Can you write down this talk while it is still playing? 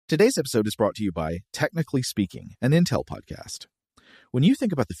Today's episode is brought to you by Technically Speaking, an Intel podcast. When you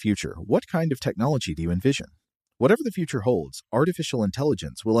think about the future, what kind of technology do you envision? Whatever the future holds, artificial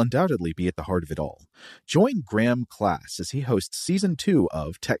intelligence will undoubtedly be at the heart of it all. Join Graham Class as he hosts Season 2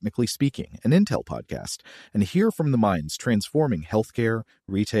 of Technically Speaking, an Intel podcast, and hear from the minds transforming healthcare,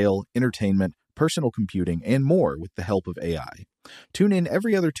 retail, entertainment, personal computing, and more with the help of AI. Tune in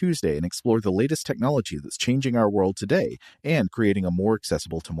every other Tuesday and explore the latest technology that's changing our world today and creating a more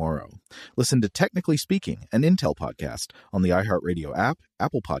accessible tomorrow. Listen to Technically Speaking, an Intel podcast on the iHeartRadio app,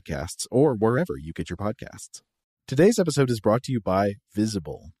 Apple Podcasts, or wherever you get your podcasts. Today's episode is brought to you by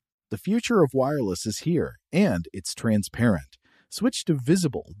Visible. The future of wireless is here, and it's transparent. Switch to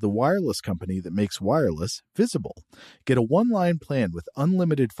Visible, the wireless company that makes wireless visible. Get a one-line plan with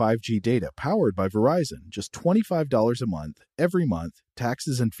unlimited 5G data powered by Verizon, just $25 a month, every month,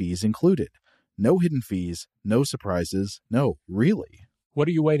 taxes and fees included. No hidden fees, no surprises, no, really. What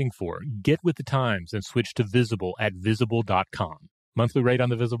are you waiting for? Get with the times and switch to Visible at Visible.com. Monthly rate on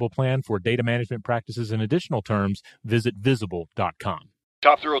the Visible plan for data management practices and additional terms, visit Visible.com.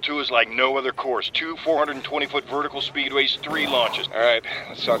 Top Thrill 2 is like no other course. 2 420-foot vertical speedways, 3 launches. All right,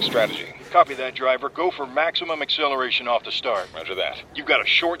 let's talk strategy. Copy that, driver. Go for maximum acceleration off the start. Roger that. You've got a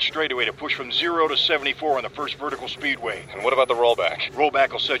short straightaway to push from 0 to 74 on the first vertical speedway. And what about the rollback?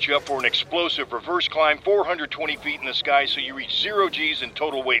 Rollback will set you up for an explosive reverse climb 420 feet in the sky so you reach 0 G's in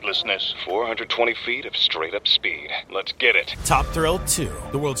total weightlessness. 420 feet of straight-up speed. Let's get it. Top Thrill 2,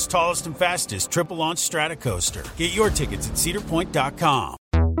 the world's tallest and fastest triple-launch stratocoaster. Get your tickets at cedarpoint.com.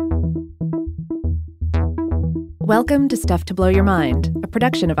 Welcome to Stuff to Blow Your Mind, a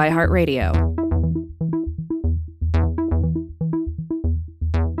production of iHeartRadio.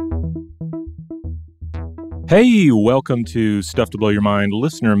 Hey, welcome to Stuff to Blow Your Mind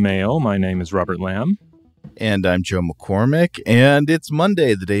listener mail. My name is Robert Lamb. And I'm Joe McCormick, and it's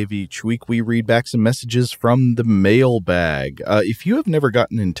Monday, the day of each week we read back some messages from the mailbag. If you have never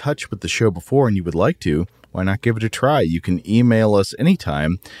gotten in touch with the show before and you would like to, why not give it a try? You can email us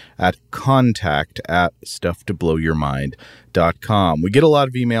anytime at contact@stufftoblowyourmind.com. We get a lot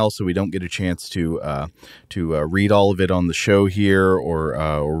of emails, so we don't get a chance to read all of it on the show here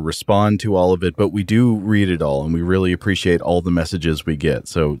or respond to all of it, but we do read it all, and we really appreciate all the messages we get.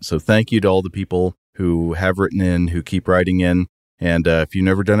 So thank you to all the people who have written in, who keep writing in, and if you've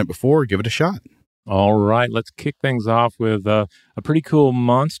never done it before, give it a shot. All right, let's kick things off with a pretty cool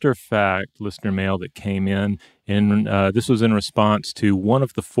monster fact listener mail that came in. This was in response to one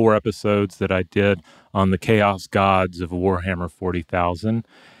of the 4 episodes that I did on the Chaos Gods of Warhammer 40,000.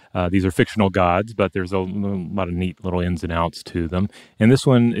 These are fictional gods, but there's a lot of neat little ins and outs to them. And this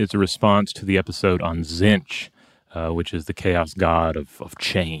one is a response to the episode on Tzeentch, which is the Chaos God of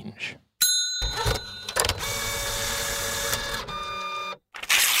change.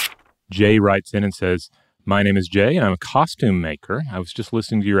 Jay writes in and says, "My name is Jay, and I'm a costume maker. I was just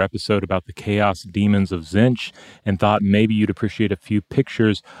listening to your episode about the Chaos Demons of Tzeentch and thought maybe you'd appreciate a few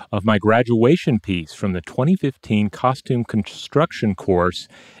pictures of my graduation piece from the 2015 costume construction course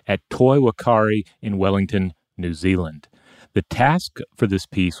at Toi Whakaari in Wellington, New Zealand. The task for this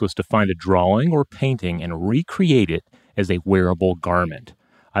piece was to find a drawing or painting and recreate it as a wearable garment.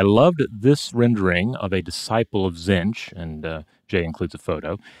 I loved this rendering of a disciple of Tzeentch," and Jay includes a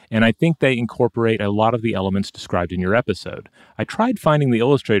photo, "and I think they incorporate a lot of the elements described in your episode. I tried finding the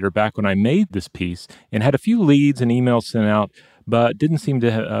illustrator back when I made this piece and had a few leads and emails sent out, but didn't seem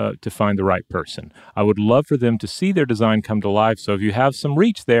to find the right person. I would love for them to see their design come to life, so if you have some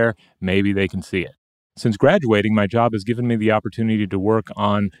reach there, maybe they can see it. Since graduating, my job has given me the opportunity to work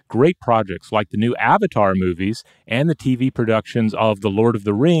on great projects like the new Avatar movies and the TV productions of The Lord of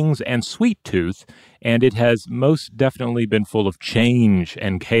the Rings and Sweet Tooth, and it has most definitely been full of change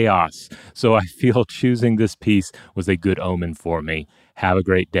and chaos. So I feel choosing this piece was a good omen for me. Have a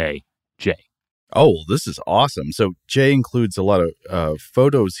great day, Jay." Oh, this is awesome. So Jay includes a lot of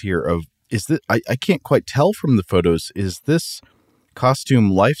photos here of, is this, I can't quite tell from the photos, is this costume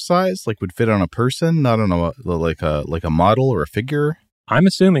life size, like would fit on a person, not on a like a model or a figure? I'm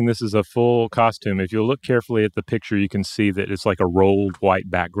assuming this is a full costume. If you look carefully at the picture, you can see that it's like a rolled white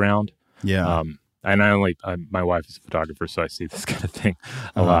background. Yeah. And my wife is a photographer, so I see this kind of thing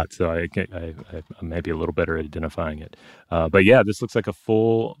a lot. So I may be a little better at identifying it. But yeah, this looks like a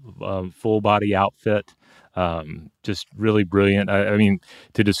full body outfit. Just really brilliant. I mean,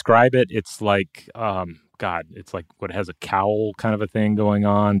 to describe it, it's like, it's like what has a cowl kind of a thing going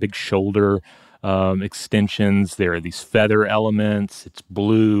on, big shoulder extensions. There are these feather elements. It's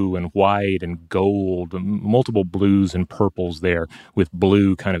blue and white and gold, multiple blues and purples there, with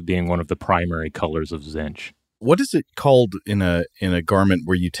blue kind of being one of the primary colors of Tzeentch. What is it called in a garment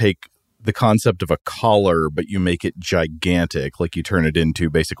where you take the concept of a collar, but you make it gigantic, like you turn it into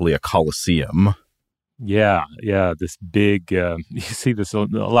basically a coliseum? Yeah, this big, you see this a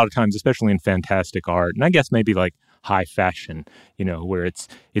lot of times, especially in fantastic art, and I guess maybe like high fashion, where it's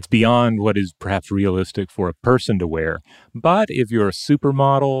beyond what is perhaps realistic for a person to wear. But if you're a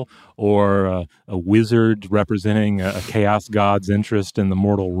supermodel or a wizard representing a chaos god's interest in the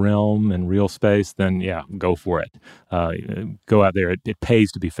mortal realm and real space, then yeah, go for it. Go out there. It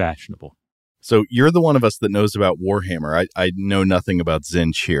pays to be fashionable. So you're the one of us that knows about Warhammer. I know nothing about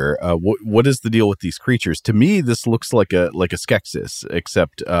Tzeentch here. What is the deal with these creatures? To me, this looks like a Skeksis,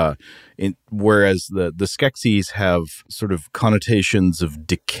 except whereas the Skeksis have sort of connotations of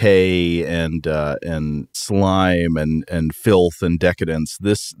decay and slime and filth and decadence.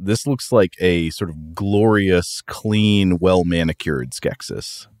 This looks like a sort of glorious, clean, well manicured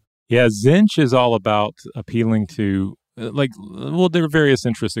Skeksis. Yeah, Tzeentch is all about appealing to. There are various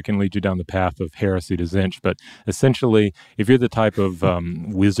interests that can lead you down the path of heresy to Tzeentch, but essentially, if you're the type of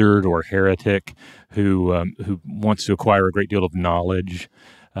wizard or heretic who wants to acquire a great deal of knowledge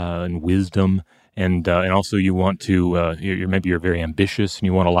and wisdom, and also you want to, you're very ambitious and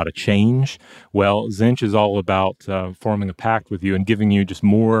you want a lot of change, well, Tzeentch is all about forming a pact with you and giving you just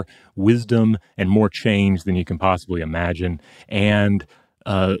more wisdom and more change than you can possibly imagine, and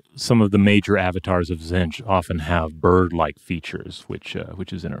some of the major avatars of Tzeentch often have bird-like features, which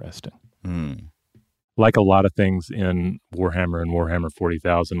is interesting. Like a lot of things in Warhammer and Warhammer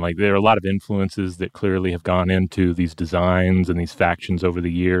 40,000, there are a lot of influences that clearly have gone into these designs and these factions over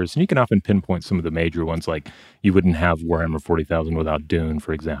the years. And you can often pinpoint some of the major ones, like you wouldn't have Warhammer 40,000 without Dune,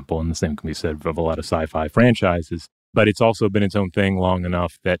 for example. And the same can be said of a lot of sci-fi franchises. But it's also been its own thing long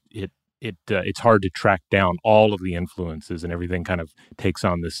enough that it's hard to track down all of the influences, and everything kind of takes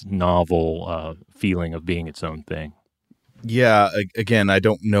on this novel feeling of being its own thing. Yeah, again, I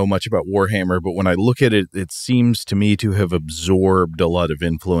don't know much about Warhammer, but when I look at it, it seems to me to have absorbed a lot of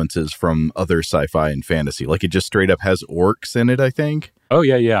influences from other sci-fi and fantasy. Like, it just straight up has orcs in it, I think. Oh,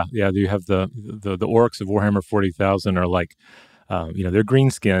 yeah. You have the orcs of Warhammer 40,000 are like, they're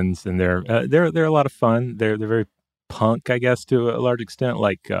greenskins, and they're a lot of fun. They're very punk, I guess, to a large extent,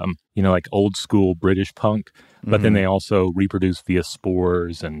 like old school British punk. But then they also reproduce via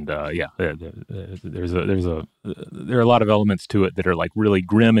spores, and there are a lot of elements to it that are like really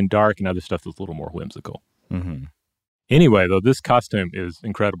grim and dark, and other stuff that's a little more whimsical. Mm-hmm. Anyway, though, this costume is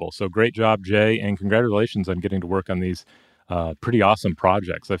incredible. So great job, Jay, and congratulations on getting to work on these pretty awesome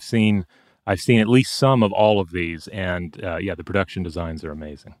projects. I've seen at least some of all of these, and the production designs are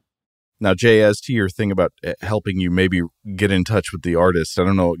amazing. Now, Jay, as to your thing about helping you maybe get in touch with the artist, I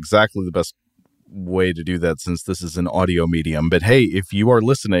don't know exactly the best way to do that since this is an audio medium. But hey, if you are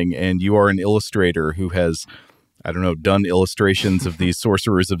listening and you are an illustrator who has, I don't know, done illustrations of these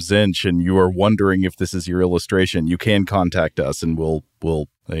Sorcerers of Tzeentch, and you are wondering if this is your illustration, you can contact us, and we'll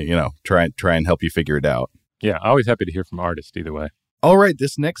try and help you figure it out. Yeah, always happy to hear from artists either way. All right,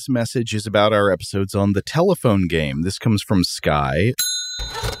 this next message is about our episodes on the telephone game. This comes from Sky.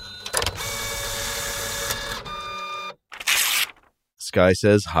 Sky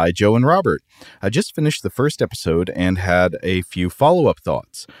says, "Hi, Joe and Robert. I just finished the first episode and had a few follow-up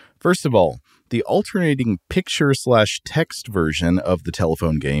thoughts. First of all, the alternating picture/text version of the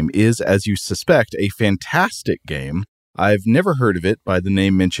telephone game is, as you suspect, a fantastic game. I've never heard of it by the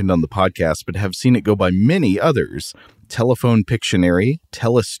name mentioned on the podcast, but have seen it go by many others: Telephone Pictionary,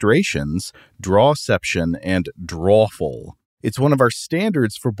 Telestrations, Drawception, and Drawful. It's one of our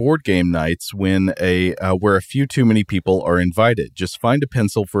standards for board game nights where a few too many people are invited. Just find a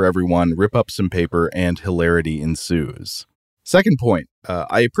pencil for everyone, rip up some paper, and hilarity ensues." Second point,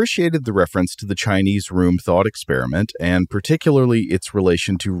 I appreciated the reference to the Chinese room thought experiment, and particularly its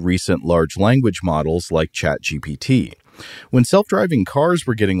relation to recent large language models like ChatGPT. When self-driving cars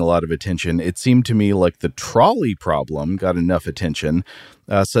were getting a lot of attention, it seemed to me like the trolley problem got enough attention,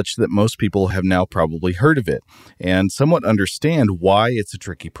 such that most people have now probably heard of it, and somewhat understand why it's a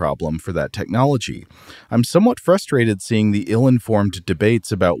tricky problem for that technology. I'm somewhat frustrated seeing the ill-informed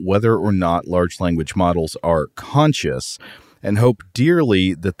debates about whether or not large language models are conscious, and hope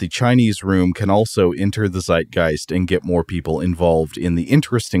dearly that the Chinese room can also enter the zeitgeist and get more people involved in the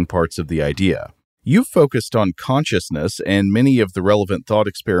interesting parts of the idea. You've focused on consciousness and many of the relevant thought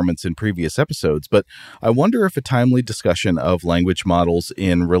experiments in previous episodes, but I wonder if a timely discussion of language models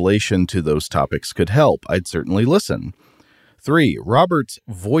in relation to those topics could help. I'd certainly listen. 3. Robert's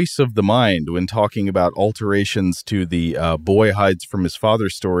voice of the mind when talking about alterations to the boy hides from his father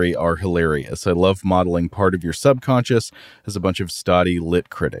story are hilarious. I love modeling part of your subconscious as a bunch of stoddy lit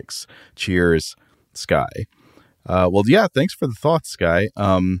critics. Cheers, Sky. Well, yeah, thanks for the thoughts, Sky.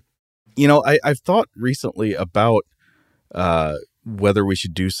 I've thought recently about whether we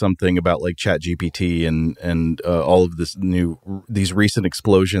should do something about like ChatGPT and all of these recent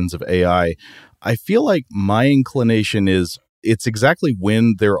explosions of AI. I feel like my inclination is it's exactly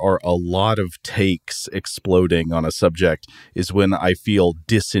when there are a lot of takes exploding on a subject is when I feel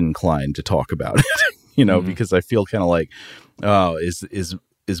disinclined to talk about it, because I feel kind of like, oh, is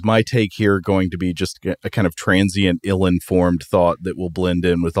my take here going to be just a kind of transient, ill-informed thought that will blend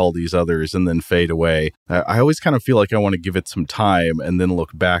in with all these others and then fade away? I always kind of feel like I want to give it some time and then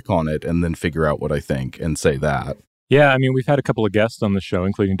look back on it and then figure out what I think and say that. Yeah, I mean, we've had a couple of guests on the show,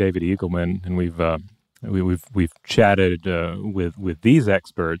 including David Eagleman, and we've chatted with these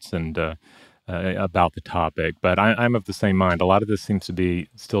experts and about the topic. But I'm of the same mind. A lot of this seems to be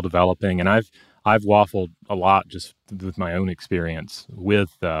still developing, and I've waffled a lot just with my own experience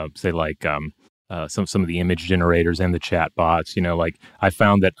with, some of the image generators and the chat bots. Like I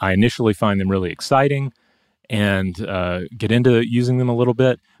found that I initially find them really exciting and get into using them a little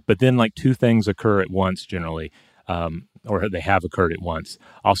bit, but then like two things occur at once generally, or they have occurred at once.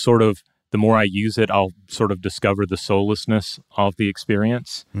 The more I use it, I'll sort of discover the soullessness of the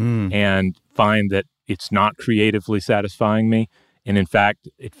experience and find that it's not creatively satisfying me. And in fact,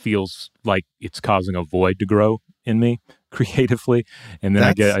 it feels like it's causing a void to grow in me creatively. And then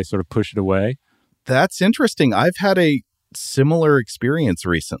I sort of push it away. That's interesting. I've had a similar experience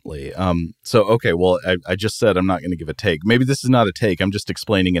recently. I just said I'm not going to give a take. Maybe this is not a take. I'm just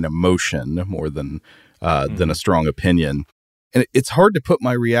explaining an emotion more than a strong opinion. And it's hard to put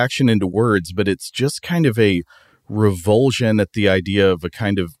my reaction into words, but it's just kind of a revulsion at the idea of a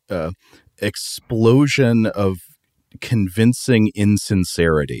kind of explosion of convincing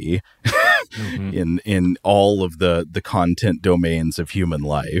insincerity in all of the content domains of human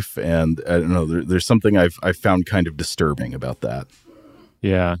life. And I don't know, there's something I've found kind of disturbing about that.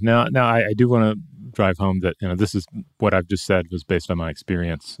 Yeah. Now I do want to drive home that, this is what I've just said was based on my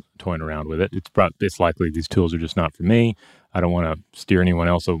experience toying around with it. It's likely these tools are just not for me. I don't want to steer anyone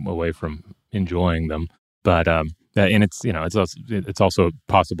else away from enjoying them. But, and it's also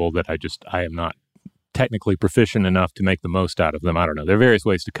possible that I am not technically proficient enough to make the most out of them. I don't know. There are various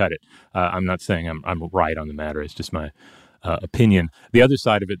ways to cut it. I'm not saying I'm right on the matter. It's just my opinion. The other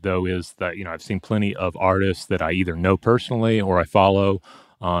side of it, though, is that, I've seen plenty of artists that I either know personally or I follow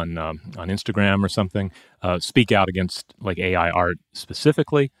on Instagram or something, speak out against like AI art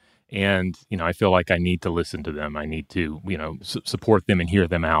specifically. And, I feel like I need to listen to them. I need to, support them and hear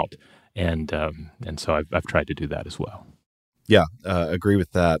them out. And so I've tried to do that as well. Yeah, agree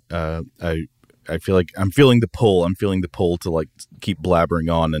with that. I feel like I'm feeling the pull. I'm feeling the pull to like keep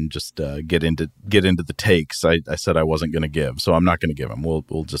blabbering on and just get into the takes I said I wasn't going to give. So I'm not going to give them.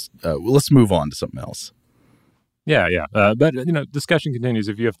 We'll just let's move on to something else. Yeah. But discussion continues.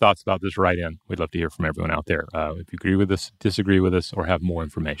 If you have thoughts about this, write in. We'd love to hear from everyone out there. If you agree with us, disagree with us, or have more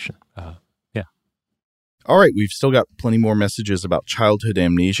information. All right, we've still got plenty more messages about childhood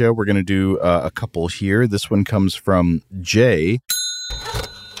amnesia. We're going to do a couple here. This one comes from Jay.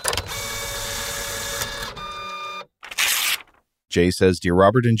 Jay says, Dear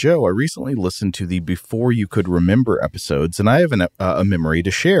Robert and Joe, I recently listened to the Before You Could Remember episodes, and I have a memory to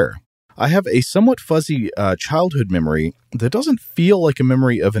share. I have a somewhat fuzzy childhood memory that doesn't feel like a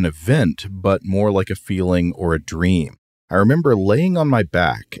memory of an event, but more like a feeling or a dream. I remember laying on my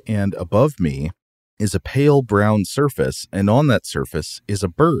back, and above me is a pale brown surface, and on that surface is a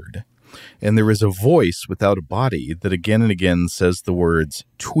bird. And there is a voice without a body that again and again says the words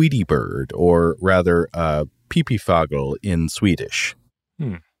Tweety bird, or rather, pipifagel in Swedish.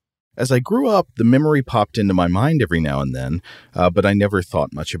 As I grew up, the memory popped into my mind every now and then, but I never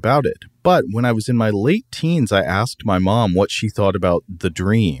thought much about it. But when I was in my late teens, I asked my mom what she thought about the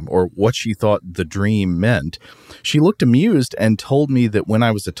dream, or what she thought the dream meant. She looked amused and told me that when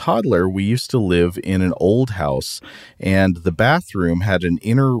I was a toddler, we used to live in an old house, and the bathroom had an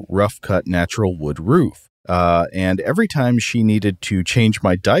inner rough-cut natural wood roof. And every time she needed to change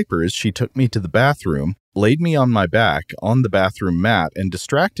my diapers, she took me to the bathroom, laid me on my back on the bathroom mat, and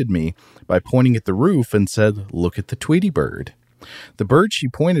distracted me by pointing at the roof and said, Look at the Tweety bird. The bird she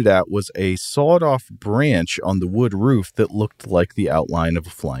pointed at was a sawed-off branch on the wood roof that looked like the outline of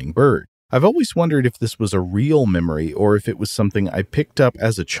a flying bird. I've always wondered if this was a real memory or if it was something I picked up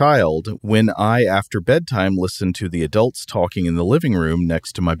as a child when I, after bedtime, listened to the adults talking in the living room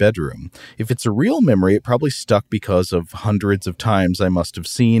next to my bedroom. If it's a real memory, it probably stuck because of hundreds of times I must have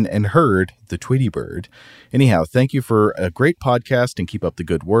seen and heard the Tweety bird. Anyhow, thank you for a great podcast and keep up the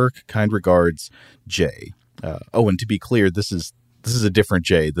good work. Kind regards, Jay. And to be clear, this is This is a different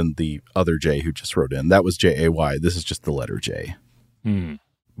J than the other J who just wrote in. That was J-A-Y. This is just the letter J.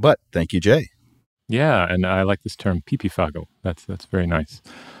 But thank you, Jay. Yeah, and I like this term, pipifago. That's very nice.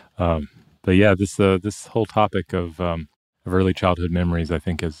 But yeah, this whole topic of early childhood memories, I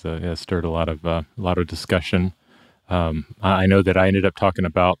think, has stirred a lot of discussion. I know that I ended up talking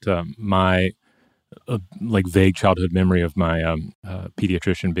about my vague childhood memory of my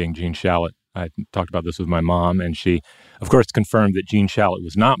pediatrician being Jean Shalit. I talked about this with my mom, and she, of course, confirmed that Jean Shalit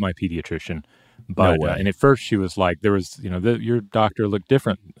was not my pediatrician. But No way. And at first she was like, there was, your doctor looked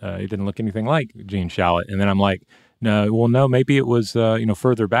different. He didn't look anything like Jean Shalit. And then I'm like, no, maybe it was,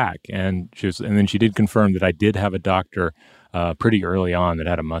 further back. And then she did confirm that I did have a doctor pretty early on that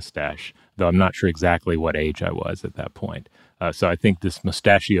had a mustache, though I'm not sure exactly what age I was at that point. So I think this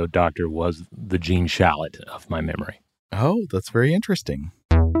mustachioed doctor was the Jean Shalit of my memory. Oh, that's very interesting.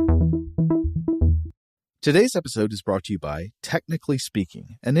 Today's episode is brought to you by Technically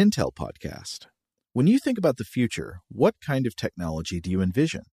Speaking, an Intel podcast. When you think about the future, what kind of technology do you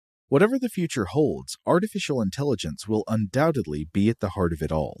envision? Whatever the future holds, artificial intelligence will undoubtedly be at the heart of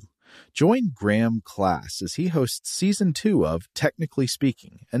it all. Join Graham Class as he hosts Season 2 of Technically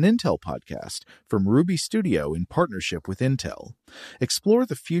Speaking, an Intel podcast from Ruby Studio in partnership with Intel. Explore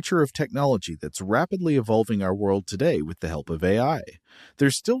the future of technology that's rapidly evolving our world today with the help of AI.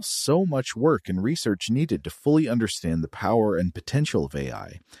 There's still so much work and research needed to fully understand the power and potential of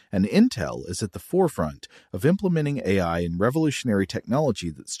AI, and Intel is at the forefront of implementing AI in revolutionary technology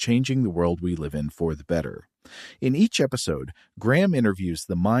that's changing the world we live in for the better. In each episode, Graham interviews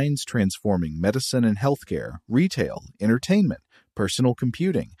the minds transforming medicine and healthcare, retail, entertainment, personal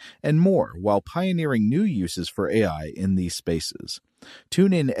computing, and more while pioneering new uses for AI in these spaces.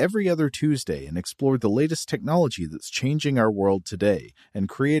 Tune in every other Tuesday and explore the latest technology that's changing our world today and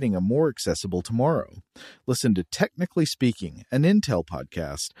creating a more accessible tomorrow. Listen to Technically Speaking, an Intel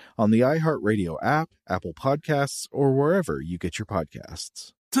podcast on the iHeartRadio app, Apple Podcasts, or wherever you get your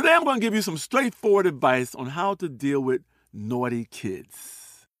podcasts. Today I'm going to give you some straightforward advice on how to deal with naughty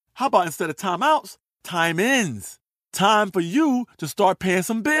kids. How about instead of timeouts, time-ins? Time for you to start paying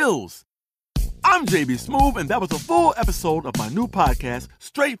some bills. I'm JB Smoove, and that was a full episode of my new podcast,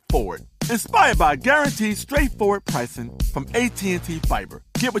 Straightforward, inspired by guaranteed straightforward pricing from AT&T Fiber.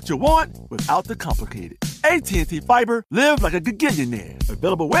 Get what you want without the complicated. AT&T Fiber, live like a gigillionaire.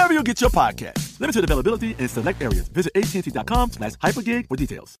 Available wherever you get your podcast. Limited availability in select areas. Visit AT&T.com/hypergig for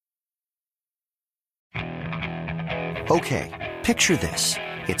details. Okay, picture this.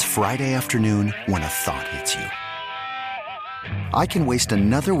 It's Friday afternoon when a thought hits you. I can waste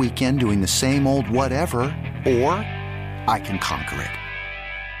another weekend doing the same old whatever, or I can conquer it.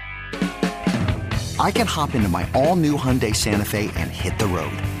 I can hop into my all-new Hyundai Santa Fe and hit the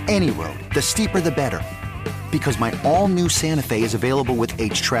road. Any road. The steeper, the better. Because my all-new Santa Fe is available with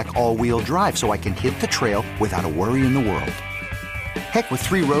H-Track all-wheel drive, so I can hit the trail without a worry in the world. Heck, with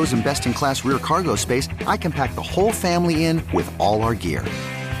 3 rows and best-in-class rear cargo space, I can pack the whole family in with all our gear.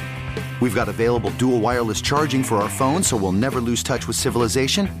 We've got available dual wireless charging for our phones, so we'll never lose touch with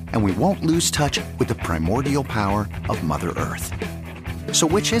civilization, and we won't lose touch with the primordial power of Mother Earth. So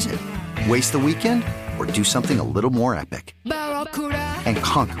which is it? Waste the weekend or do something a little more epic? And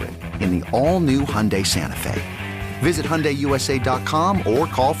conquer it in the all-new Hyundai Santa Fe. Visit HyundaiUSA.com or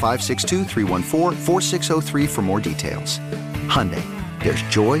call 562-314-4603 for more details. Hyundai, there's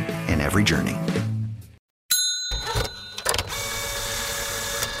joy in every journey.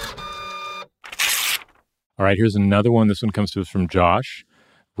 All right, here's another one. This one comes to us from Josh,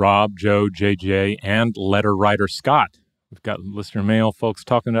 Rob, Joe, JJ, and letter writer Scott. We've got listener mail folks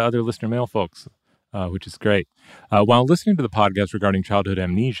talking to other listener mail folks, which is great. While listening to the podcast regarding childhood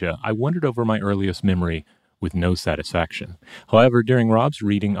amnesia, I wondered over my earliest memory with no satisfaction. However, during Rob's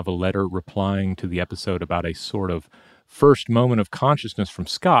reading of a letter replying to the episode about a sort of first moment of consciousness from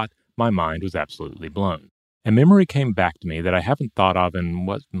Scott, my mind was absolutely blown. A memory came back to me that I haven't thought of in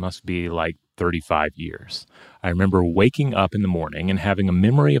what must be like 35 years. I remember waking up in the morning and having a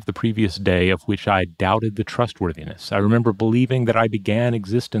memory of the previous day of which I doubted the trustworthiness. I remember believing that I began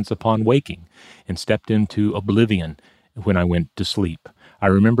existence upon waking and stepped into oblivion when I went to sleep. I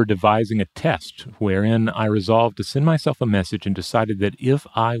remember devising a test wherein I resolved to send myself a message and decided that if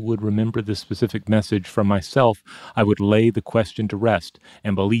I would remember this specific message from myself, I would lay the question to rest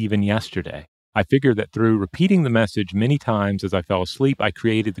and believe in yesterday. I figured that through repeating the message many times as I fell asleep, I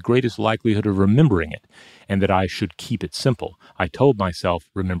created the greatest likelihood of remembering it, and that I should keep it simple. I told myself,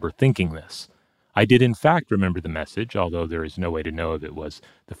 remember thinking this. I did in fact remember the message, although there is no way to know if it was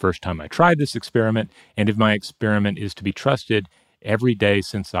the first time I tried this experiment, and if my experiment is to be trusted every day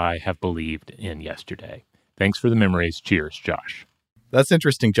since I have believed in yesterday. Thanks for the memories. Cheers, Josh. That's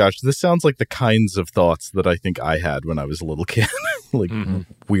interesting, Josh. This sounds like the kinds of thoughts that I think I had when I was a little kid, like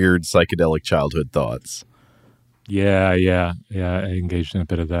weird psychedelic childhood thoughts. Yeah. I engaged in a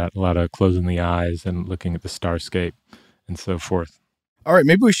bit of that. A lot of closing the eyes and looking at the starscape and so forth. All right,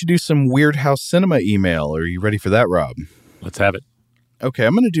 maybe we should do some Weird House Cinema email. Are you ready for that, Rob? Let's have it. Okay,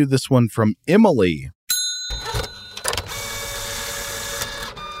 I'm going to do this one from Emily.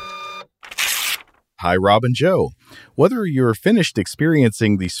 Hi, Rob and Joe. Whether you're finished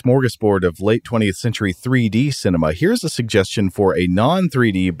experiencing the smorgasbord of late 20th century 3D cinema, here's a suggestion for a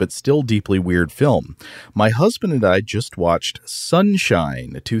non-3D but still deeply weird film. My husband and I just watched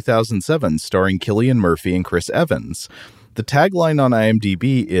Sunshine, 2007, starring Cillian Murphy and Chris Evans. The tagline on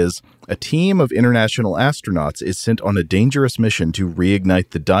IMDb is, "A team of international astronauts is sent on a dangerous mission to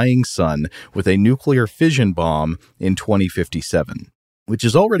reignite the dying sun with a nuclear fission bomb in 2057. Which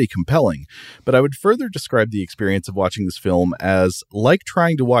is already compelling, but I would further describe the experience of watching this film as like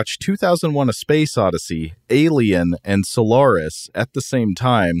trying to watch 2001: A Space Odyssey, Alien, and Solaris at the same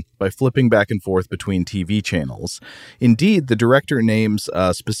time by flipping back and forth between TV channels. Indeed, the director names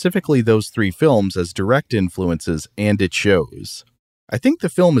specifically those three films as direct influences, and it shows. I think the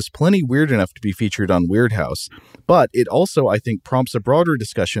film is plenty weird enough to be featured on Weird House, but it also, I think, prompts a broader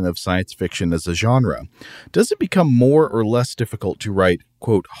discussion of science fiction as a genre. Does it become more or less difficult to write,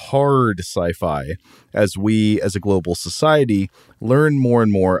 quote, hard sci-fi as we, as a global society, learn more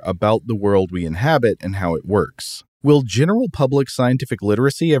and more about the world we inhabit and how it works? Will general public scientific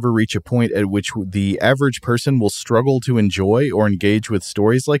literacy ever reach a point at which the average person will struggle to enjoy or engage with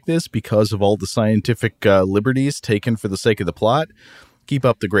stories like this because of all the scientific liberties taken for the sake of the plot? Keep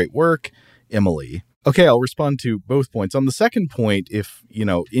up the great work, Emily. Okay, I'll respond to both points. On the second point, if,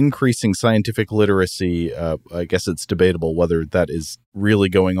 increasing scientific literacy, I guess it's debatable whether that is really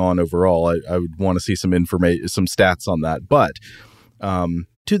going on overall. I would want to see some some stats on that. But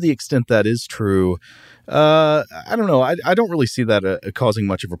to the extent that is true, I don't know. I don't really see that causing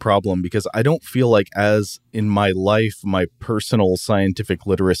much of a problem because I don't feel like as in my life, my personal scientific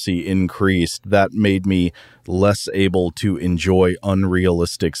literacy increased, that made me less able to enjoy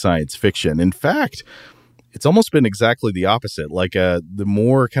unrealistic science fiction. In fact, it's almost been exactly the opposite. Like the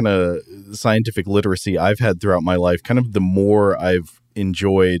more kind of scientific literacy I've had throughout my life, kind of the more I've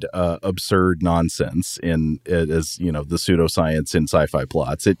enjoyed absurd nonsense as the pseudoscience in sci-fi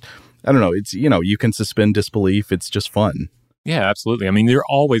plots. I don't know. It's, you can suspend disbelief. It's just fun. Yeah, absolutely. I mean, you're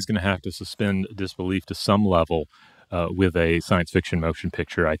always going to have to suspend disbelief to some level with a science fiction motion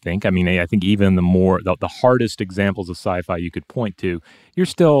picture, I think. I mean, I think even the hardest examples of sci-fi you could point to, you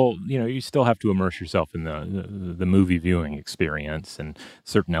still have to immerse yourself in the movie viewing experience and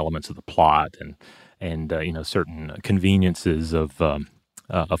certain elements of the plot and certain conveniences of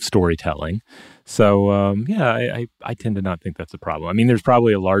storytelling. So, I tend to not think that's a problem. I mean, there's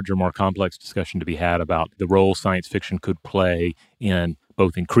probably a larger, more complex discussion to be had about the role science fiction could play in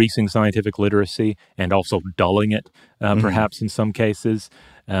both increasing scientific literacy and also dulling it, perhaps in some cases.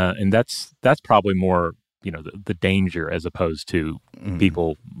 And that's probably more, the danger as opposed to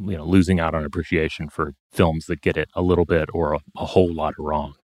people, losing out on appreciation for films that get it a little bit or a whole lot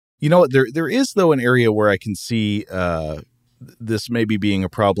wrong. You know what? There is, though, an area where I can see this maybe being a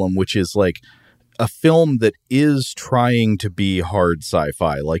problem, which is like a film that is trying to be hard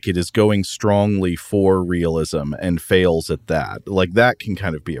sci-fi, like it is going strongly for realism and fails at that. Like that can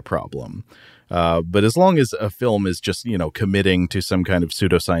kind of be a problem. But as long as a film is just, committing to some kind of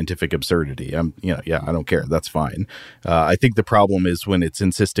pseudoscientific absurdity, I don't care. That's fine. I think the problem is when it's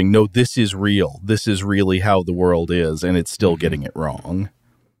insisting, no, this is real. This is really how the world is, and it's still getting it wrong.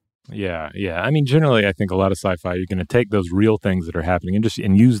 Yeah. I mean, generally, I think a lot of sci-fi, you're going to take those real things that are happening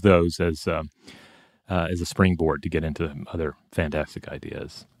and use those as a springboard to get into other fantastic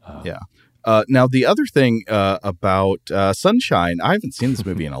ideas. Now, the other thing about Sunshine, I haven't seen this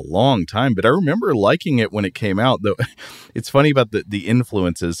movie in a long time, but I remember liking it when it came out. Though it's funny about the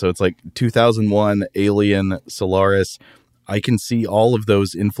influences. So it's like 2001, Alien, Solaris. I can see all of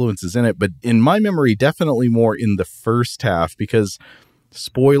those influences in it, but in my memory, definitely more in the first half because,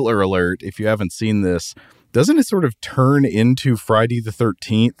 spoiler alert, if you haven't seen this, doesn't it sort of turn into Friday the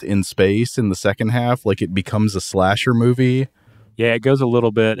 13th in space in the second half? Like it becomes a slasher movie? Yeah, it goes a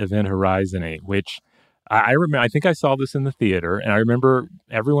little bit Event Horizon-y, which I remember. I think I saw this in the theater, and I remember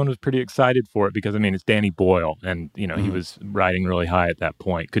everyone was pretty excited for it because, I mean, it's Danny Boyle, and, he was riding really high at that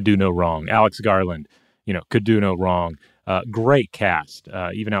point. Could do no wrong. Alex Garland, could do no wrong. Great cast,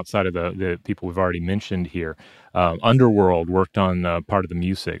 even outside of the people we've already mentioned here. Underworld worked on part of the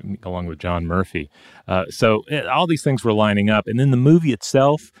music along with John Murphy. So all these things were lining up. And then the movie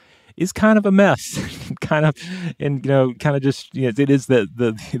itself, is kind of a mess. kind of just, it is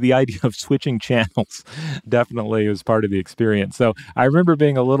the idea of switching channels definitely was part of the experience. So I remember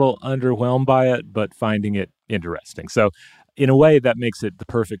being a little underwhelmed by it, but finding it interesting. So in a way, that makes it the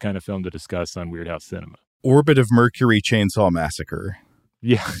perfect kind of film to discuss on Weird House Cinema. Orbit of Mercury Chainsaw Massacre.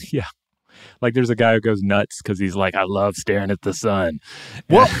 Yeah. Like there's a guy who goes nuts because he's like, I love staring at the sun.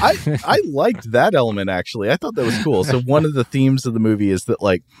 Well, I liked that element, actually. I thought that was cool. So one of the themes of the movie is that,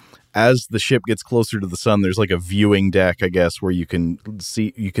 like, as the ship gets closer to the sun, there's like a viewing deck, I guess, where you can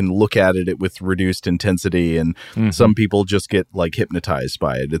look at it with reduced intensity, and some people just get like hypnotized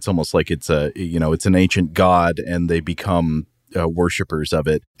by it. It's almost like it's an ancient god, and they become worshippers of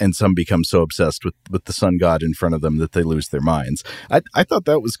it, and some become so obsessed with the sun god in front of them that they lose their minds. I thought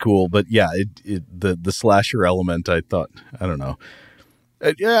that was cool, but yeah, the slasher element, I thought, I don't know.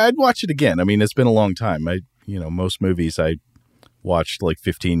 I'd watch it again. I mean, it's been a long time. Most movies I watched like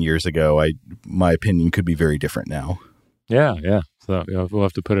 15 years ago, my opinion could be very different now. Yeah. So we'll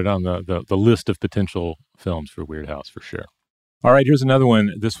have to put it on the list of potential films for Weird House for sure. All right, here's another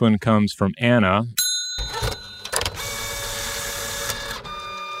one. This one comes from Anna.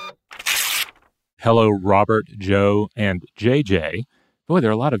 Hello, Robert, Joe, and JJ. Boy, there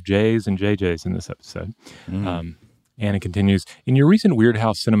are a lot of J's and JJ's in this episode. Anna continues, in your recent Weird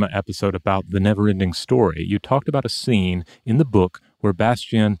House Cinema episode about The Never-Ending Story, you talked about a scene in the book where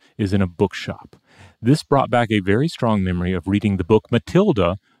Bastien is in a bookshop. This brought back a very strong memory of reading the book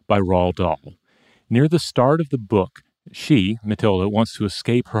Matilda by Roald Dahl. Near the start of the book, she, Matilda, wants to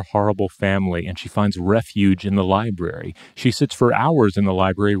escape her horrible family, and she finds refuge in the library. She sits for hours in the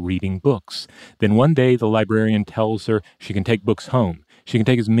library reading books. Then one day, the librarian tells her she can take books home. She can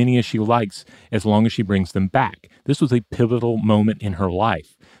take as many as she likes, as long as she brings them back. This was a pivotal moment in her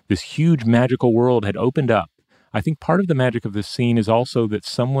life. This huge magical world had opened up. I think part of the magic of this scene is also that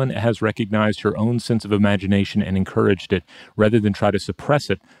someone has recognized her own sense of imagination and encouraged it, rather than try to suppress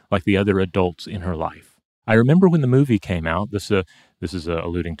it like the other adults in her life. I remember when the movie came out, this is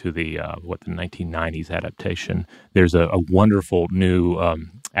alluding to the 1990s adaptation. There's a wonderful new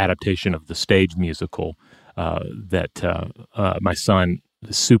adaptation of the stage musical that my son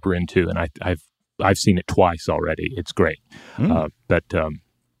is super into, and I've seen it twice already. It's great. But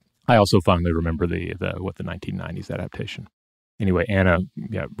I also fondly remember the 1990s adaptation. Anyway, Anna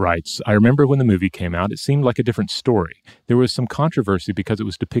writes, I remember when the movie came out, it seemed like a different story. There was some controversy because it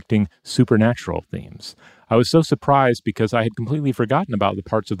was depicting supernatural themes. I was so surprised because I had completely forgotten about the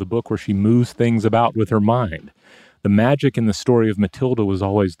parts of the book where she moves things about with her mind. The magic in the story of Matilda was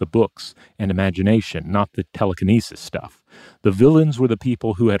always the books and imagination, not the telekinesis stuff. The villains were the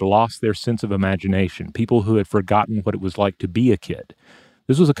people who had lost their sense of imagination, people who had forgotten what it was like to be a kid.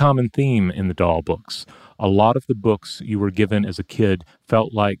 This was a common theme in the Dahl books. A lot of the books you were given as a kid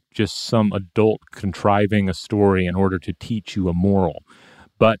felt like just some adult contriving a story in order to teach you a moral.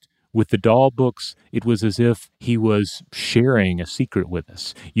 But with the Dahl books, it was as if he was sharing a secret with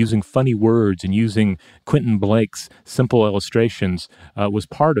us. Using funny words and using Quentin Blake's simple illustrations was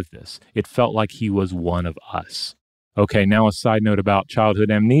part of this. It felt like he was one of us. Okay, now a side note about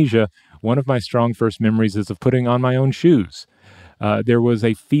childhood amnesia. One of my strong first memories is of putting on my own shoes. There was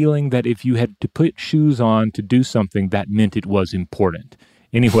a feeling that if you had to put shoes on to do something, that meant it was important.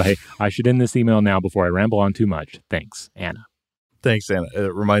 Anyway, I should end this email now before I ramble on too much. Thanks, Anna. Thanks, Anna.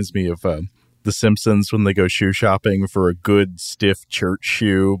 It reminds me of The Simpsons when they go shoe shopping for a good, stiff church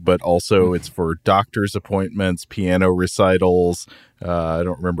shoe, but also it's for doctor's appointments, piano recitals. I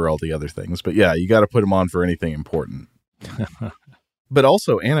don't remember all the other things. But yeah, you got to put them on for anything important. But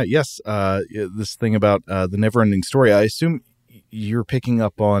also, Anna, yes, this thing about the never-ending story, I assume you're picking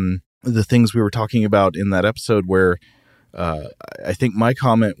up on the things we were talking about in that episode where I think my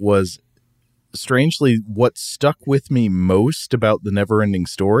comment was, strangely, what stuck with me most about the never-ending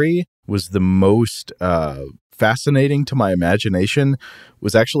story was the most fascinating to my imagination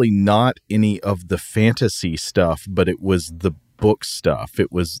was actually not any of the fantasy stuff, but it was the book stuff.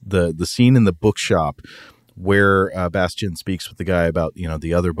 It was the scene in the bookshop where Bastien speaks with the guy about,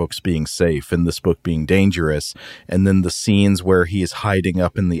 the other books being safe and this book being dangerous. And then the scenes where he is hiding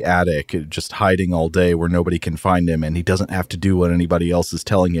up in the attic, just hiding all day where nobody can find him. And he doesn't have to do what anybody else is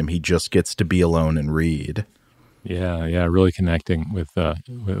telling him. He just gets to be alone and read. Yeah. Really connecting with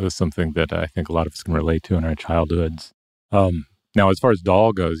something that I think a lot of us can relate to in our childhoods. Now, as far as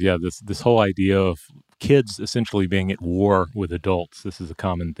Dahl goes, this whole idea of kids essentially being at war with adults, this is a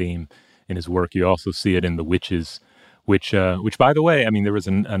common theme in his work. You also see it in The Witches, which by the way, I mean, there was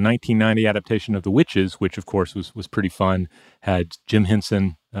a 1990 adaptation of The Witches, which of course was pretty fun. Had Jim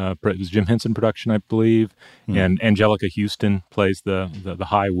Henson, it was Jim Henson production, I believe, and Angelica Houston plays the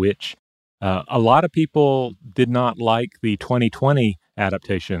High Witch. A lot of people did not like the 2020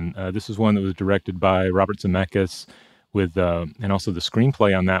 adaptation. This is one that was directed by Robert Zemeckis, and also the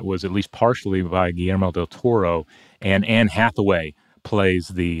screenplay on that was at least partially by Guillermo del Toro, and Anne Hathaway plays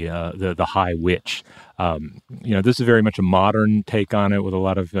the High Witch. This is very much a modern take on it with a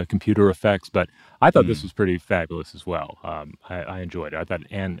lot of computer effects, but I thought this was pretty fabulous as well. I enjoyed it. I thought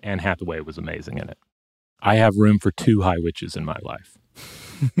Anne Hathaway was amazing in it. I have room for 2 High Witches in my life.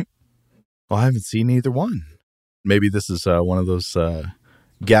 Well, I haven't seen either one. Maybe this is one of those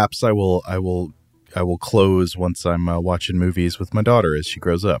gaps I will close once I'm watching movies with my daughter as she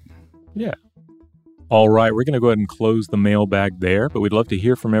grows up. Yeah. All right, we're going to go ahead and close the mailbag there, but we'd love to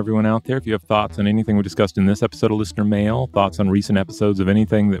hear from everyone out there. If you have thoughts on anything we discussed in this episode of Listener Mail, thoughts on recent episodes of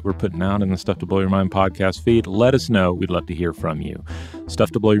anything that we're putting out in the Stuff to Blow Your Mind podcast feed, let us know. We'd love to hear from you.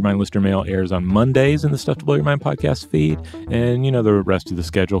 Stuff to Blow Your Mind Listener Mail airs on Mondays in the Stuff to Blow Your Mind podcast feed, and the rest of the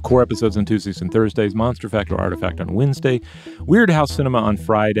schedule. Core episodes on Tuesdays and Thursdays, Monster Fact or Artifact on Wednesday, Weird House Cinema on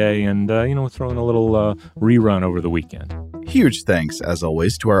Friday, and, we're throwing a little rerun over the weekend. Huge thanks, as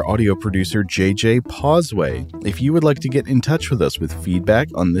always, to our audio producer, JJ Pauseway. If you would like to get in touch with us with feedback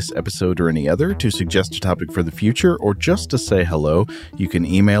on this episode or any other, to suggest a topic for the future, or just to say hello, you can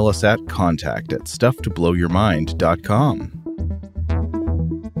email us at contact@stufftoblowyourmind.com.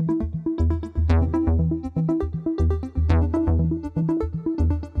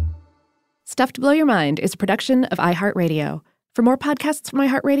 Stuff to Blow Your Mind is a production of iHeartRadio. For more podcasts from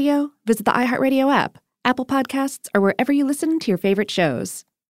iHeartRadio, visit the iHeartRadio app, Apple Podcasts, or wherever you listen to your favorite shows.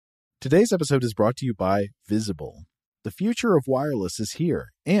 Today's episode is brought to you by Visible. The future of wireless is here,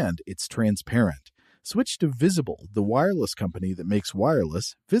 and it's transparent. Switch to Visible, the wireless company that makes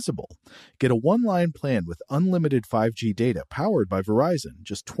wireless visible. Get a one-line plan with unlimited 5G data powered by Verizon,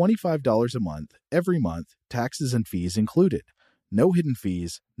 just $25 a month, every month, taxes and fees included. No hidden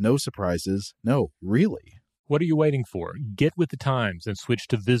fees, no surprises, no, really. What are you waiting for? Get with the times and switch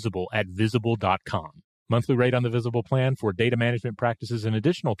to Visible at Visible.com. Monthly rate on the Visible plan for data management practices and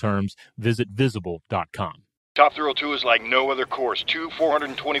additional terms, visit Visible.com. Top Thrill 2 is like no other course. 2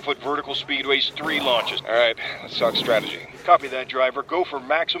 420-foot vertical speedways, 3 launches. All right, let's talk strategy. Copy that, driver. Go for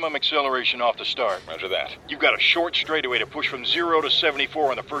maximum acceleration off the start. Roger that. You've got a short straightaway to push from 0 to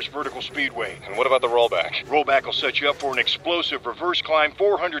 74 on the first vertical speedway. And what about the rollback? Rollback will set you up for an explosive reverse climb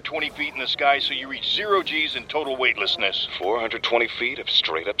 420 feet in the sky so you reach 0 Gs in total weightlessness. 420 feet of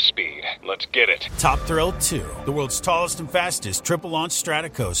straight-up speed. Let's get it. Top Thrill 2, the world's tallest and fastest triple-launch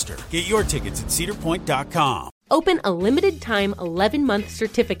stratocoaster. Get your tickets at cedarpoint.com. Open a limited-time 11-month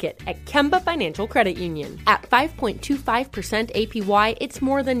certificate at Kemba Financial Credit Union. At 5.25% APY, it's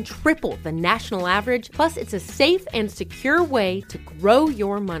more than triple the national average, plus it's a safe and secure way to grow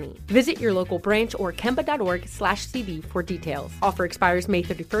your money. Visit your local branch or kemba.org/cb for details. Offer expires May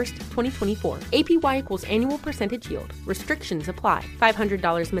 31st, 2024. APY equals annual percentage yield. Restrictions apply.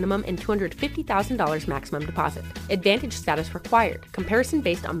 $500 minimum and $250,000 maximum deposit. Advantage status required. Comparison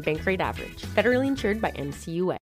based on bank rate average. Federally insured by NCUA.